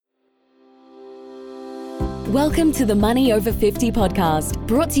Welcome to the Money Over 50 podcast,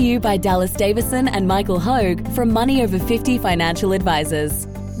 brought to you by Dallas Davison and Michael Hogue from Money Over 50 Financial Advisors.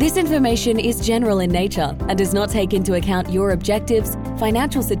 This information is general in nature and does not take into account your objectives,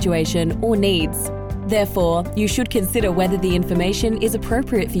 financial situation, or needs. Therefore, you should consider whether the information is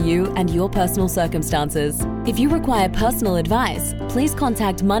appropriate for you and your personal circumstances. If you require personal advice, please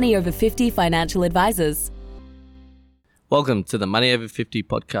contact Money Over 50 Financial Advisors. Welcome to the Money Over 50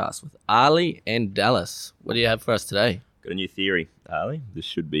 podcast with Ali and Dallas. What do you have for us today? Got a new theory, Ali. This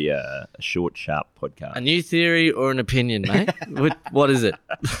should be a short, sharp podcast. A new theory or an opinion, mate? What is it?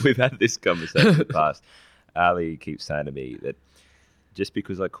 We've had this conversation in the past. Ali keeps saying to me that just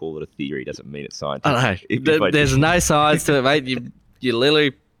because I call it a theory doesn't mean it's scientific. I know. There's no science to it, mate. You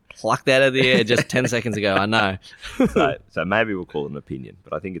literally plucked that out of the air just 10 seconds ago. I know. So maybe we'll call it an opinion,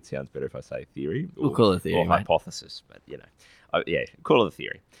 but I think it sounds better if I say theory. We'll call it a theory, or hypothesis, but call it a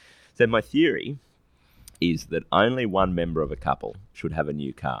theory. So my theory is that only one member of a couple should have a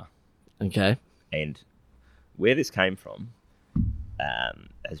new car. Okay. And where this came from,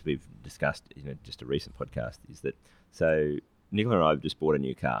 as we've discussed in just a recent podcast, is that so Nicola and I have just bought a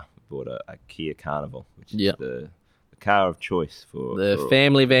new car. We bought a Kia Carnival, which is the car of choice for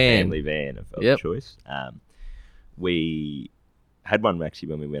family van. Family van of choice. We had one actually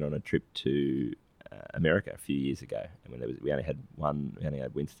when we went on a trip to America a few years ago, and when we only had one. We only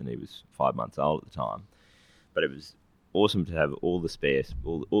had Winston. He was 5 months old at the time, but it was awesome to have all the space,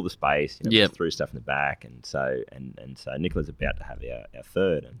 all the space. Just threw stuff in the back, and so Nicola's about to have our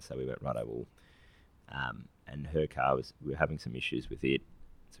third, and so we went righto. And her car we were having some issues with it,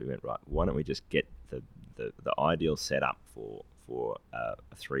 so we went right. Why don't we just get the ideal setup for a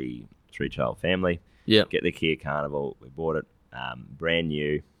three child family? Yeah. Get the Kia Carnival. We bought it brand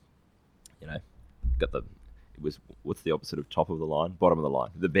new. It was what's the opposite of top of the line? Bottom of the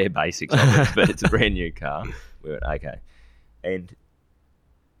line. The bare basics of it, but it's a brand new car. We went okay, and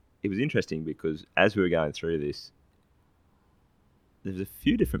it was interesting because as we were going through this, there was a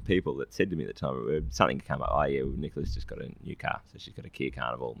few different people that said to me at the time, something came up, Nicola's just got a new car, so she's got a Kia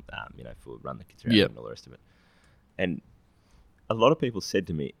Carnival, for run the kids around and all the rest of it. And a lot of people said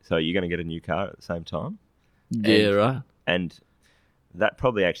to me, so you're going to get a new car at the same time? Right. And that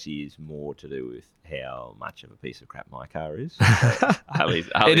probably actually is more to do with how much of a piece of crap my car is.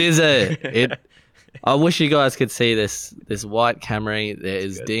 It is I wish you guys could see this white Camry.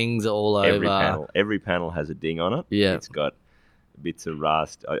 There's dings all over. Every panel has a ding on it. Yeah. It's got bits of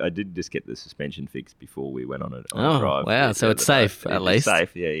rust. I did just get the suspension fixed before we went on a drive. Wow. So it's safe at least. It's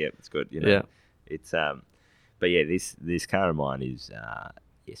safe. Yeah. It's good. Yeah. It's but yeah, this car of mine is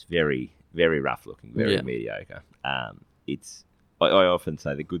very, very rough looking, very mediocre. I often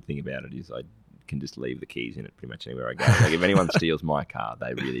say the good thing about it is I can just leave the keys in it pretty much anywhere I go. Like if anyone steals my car,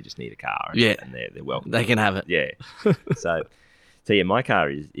 they really just need a car. And they're welcome. They can have it. Yeah. So my car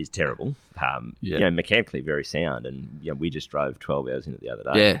is terrible. Mechanically very sound, and we just drove 12 hours in it the other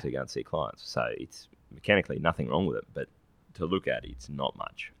day to go and see clients. So it's mechanically nothing wrong with it, but to look at it's not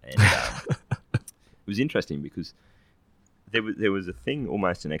much. And it was interesting because there was a thing,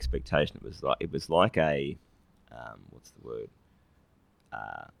 almost an expectation. It was like a what's the word?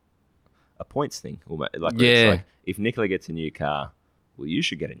 A points thing, almost. It's like if Nicola gets a new car, well, you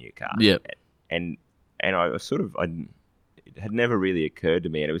should get a new car. Yeah. And I it had never really occurred to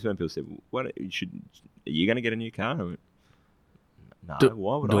me, and it was when people said, "Are you going to get a new car?" I went, no.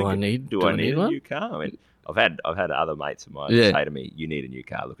 Why would I need a new car? I mean, I've had other mates of mine say to me, "You need a new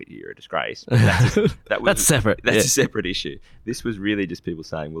car. Look at you, you're a disgrace." That's separate. That's a separate issue. This was really just people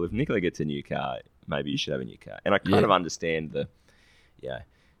saying, "Well, if Nicola gets a new car, maybe you should have a new car." And I kind of understand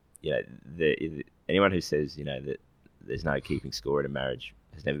anyone who says that there's no keeping score in a marriage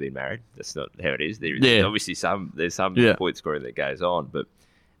has never been married. That's not how it is. There's obviously some point scoring that goes on, but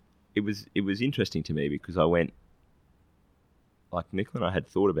it was interesting to me because I went, like Nicola and I had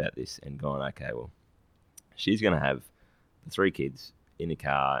thought about this and gone, okay, well, she's going to have the 3 kids in a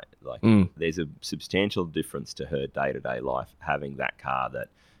car. There's a substantial difference to her day-to-day life having that car, that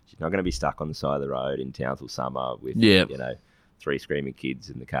she's not going to be stuck on the side of the road in Townsville summer with 3 screaming kids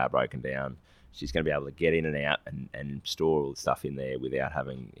and the car broken down. She's going to be able to get in and out and store all the stuff in there without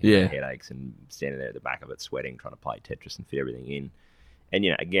having headaches and standing there at the back of it sweating, trying to play Tetris and fit everything in. And,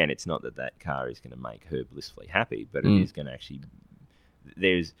 again, it's not that car is going to make her blissfully happy, but it is going to actually...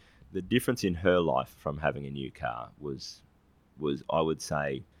 There's the difference in her life from having a new car was I would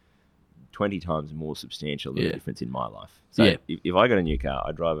say, 20 times more substantial than the difference in my life. So if I got a new car,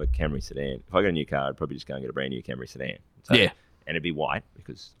 I'd drive a Camry sedan. If I got a new car, I'd probably just go and get a brand new Camry sedan. So, and it'd be white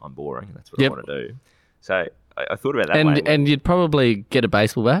because I'm boring and that's what I want to do. So I thought about that way. And you'd probably get a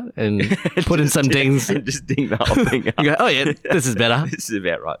baseball bat and put in some dings. And just ding the whole thing up. You go, oh yeah, this is better. This is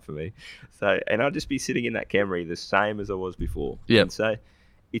about right for me. So, and I'd just be sitting in that Camry the same as I was before. Yeah. And so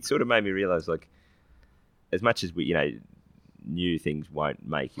it sort of made me realise, like, as much as new things won't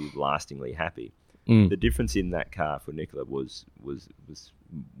make you lastingly happy, the difference in that car for Nicola was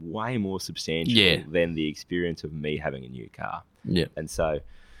way more substantial than the experience of me having a new car. Yeah. And so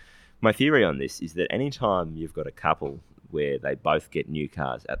my theory on this is that anytime you've got a couple where they both get new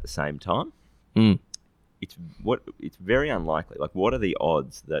cars at the same time, it's very unlikely. Like, what are the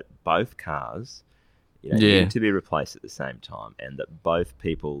odds that both cars need to be replaced at the same time, and that both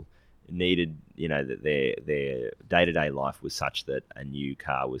people needed, that their day-to-day life was such that a new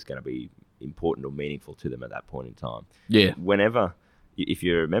car was going to be important or meaningful to them at that point in time. Yeah. Whenever, if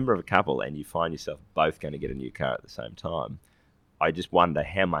you're a member of a couple and you find yourself both going to get a new car at the same time, I just wonder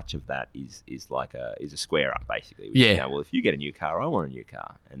how much of that is a square up, basically. Well, if you get a new car, I want a new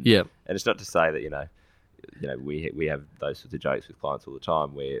car. And it's not to say that we have those sorts of jokes with clients all the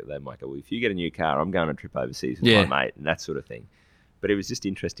time where they might go, well, if you get a new car, I'm going on a trip overseas with my mate, and that sort of thing. But it was just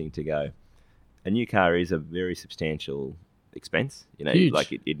interesting to go, a new car is a very substantial expense. Huge.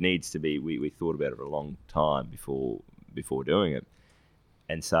 Like it needs to be. We thought about it for a long time before doing it,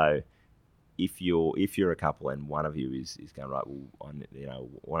 and so if you're a couple and one of you is going, right, well, I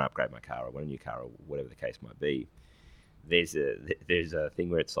want to upgrade my car, or I want a new car, or whatever the case might be, there's a thing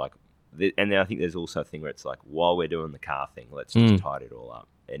where it's like, and then I think there's also a thing where it's like, while we're doing the car thing, let's just tidy it all up.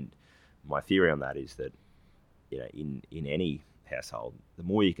 And my theory on that is that in any household, the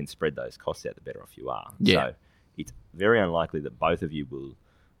more you can spread those costs out, the better off you are. So it's very unlikely that both of you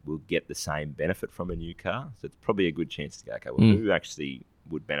will get the same benefit from a new car. So it's probably a good chance to go, okay, well, who actually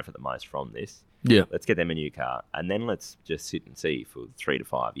would benefit the most from this? Yeah. Let's get them a new car, and then let's just sit and see for 3 to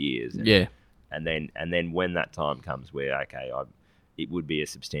 5 years. And then when that time comes where, okay, it would be a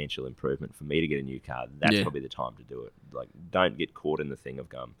substantial improvement for me to get a new car, that's probably the time to do it. Like, don't get caught in the thing of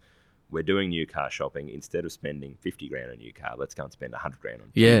going, we're doing new car shopping. Instead of spending 50 grand on a new car, let's go and spend 100 grand on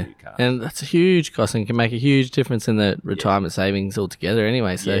a new car. And that's a huge cost and can make a huge difference in the retirement savings altogether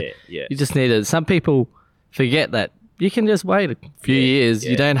anyway. So you just need to, some people forget that you can just wait a few years.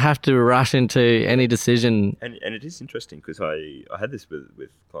 You don't have to rush into any decision. And it is interesting because I had this with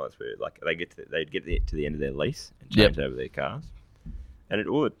clients where, like, they'd get to the end of their lease and change over their cars. And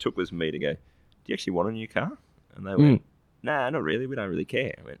all it took was me to go, do you actually want a new car? And they went, nah, not really. We don't really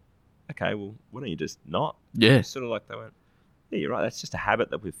care. I went, okay, well, why don't you just not? Yeah. It's sort of like they went, yeah, you're right. That's just a habit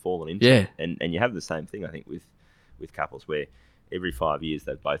that we've fallen into. Yeah. And you have the same thing, I think, with couples where every 5 years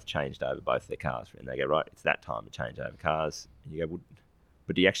they've both changed over both their cars. And they go, right, it's that time to change over cars. And you go, well,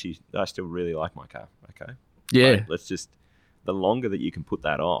 but do you actually, I still really like my car. Okay. Yeah. Right, let's just, the longer that you can put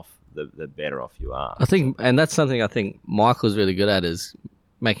that off, the better off you are. I think, and that's something I think Michael's really good at, is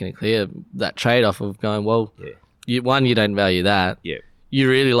making it clear, that trade-off of going, well, you don't value that. Yeah. You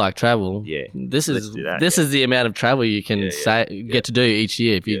really like travel. Yeah. This is the amount of travel you can get to do each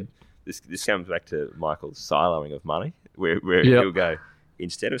year. If you This comes back to Michael's siloing of money, where he'll go,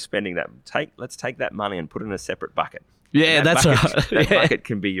 instead of spending that, let's take that money and put it in a separate bucket. Yeah, that's right. That bucket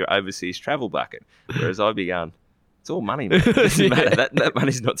can be your overseas travel bucket. Whereas I'd be going, it's all money, man. It doesn't matter. That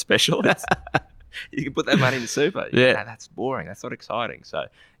money's not special. You can put that money in the super. Yeah, that's boring. That's not exciting. So,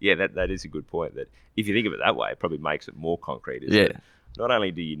 that is a good point. That if you think of it that way, it probably makes it more concrete. That not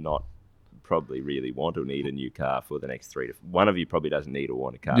only do you not probably really want or need a new car for the next one of you probably doesn't need or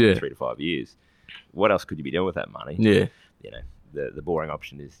want a car for 3 to 5 years. What else could you be doing with that money? Yeah. The boring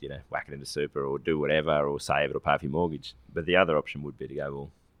option is, whack it into super or do whatever or save it or pay off your mortgage. But the other option would be to go,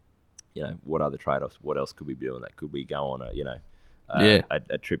 well, what other trade-offs? What else could we be doing? That could we go on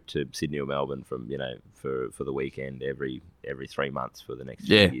a trip to Sydney or Melbourne from for the weekend every 3 months for the next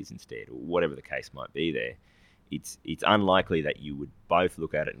few years instead, or whatever the case might be there. It's unlikely that you would both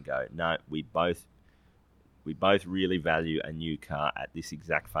look at it and go, no, we both really value a new car at this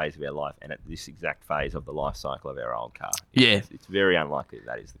exact phase of our life and at this exact phase of the life cycle of our old car. Yeah. It's very unlikely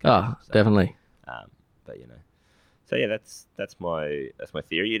that is the case. Oh, so, definitely. But so that's my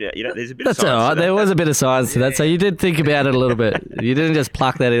theory. There's a bit of science. That's all right. There was a bit of science to that, so you did think about it a little bit. You didn't just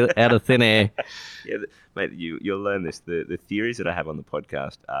pluck that out of thin air. Yeah, mate, you'll learn this. The theories that I have on the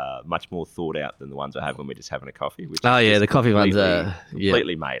podcast are much more thought out than the ones I have when we're just having a coffee. Which the coffee ones are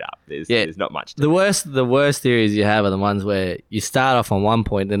completely made up. There's not much to it. The worst theories you have are the ones where you start off on one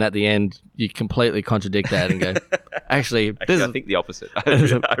point, and at the end you completely contradict that and go, actually I think the opposite.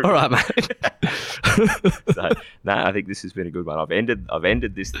 All right, mate. I think this has been a good one. I've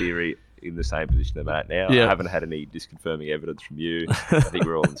ended this theory in the same position I'm at now. I haven't had any disconfirming evidence from you. I think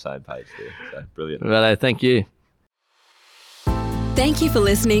we're all on the same page there. So brilliant. Well, thank you. Thank you for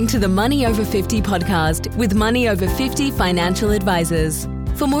listening to the Money Over 50 podcast with Money Over 50 Financial Advisors.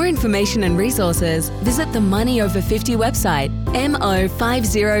 For more information and resources, visit the Money Over 50 website, mo50.com.au.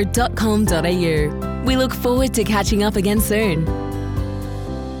 We look forward to catching up again soon.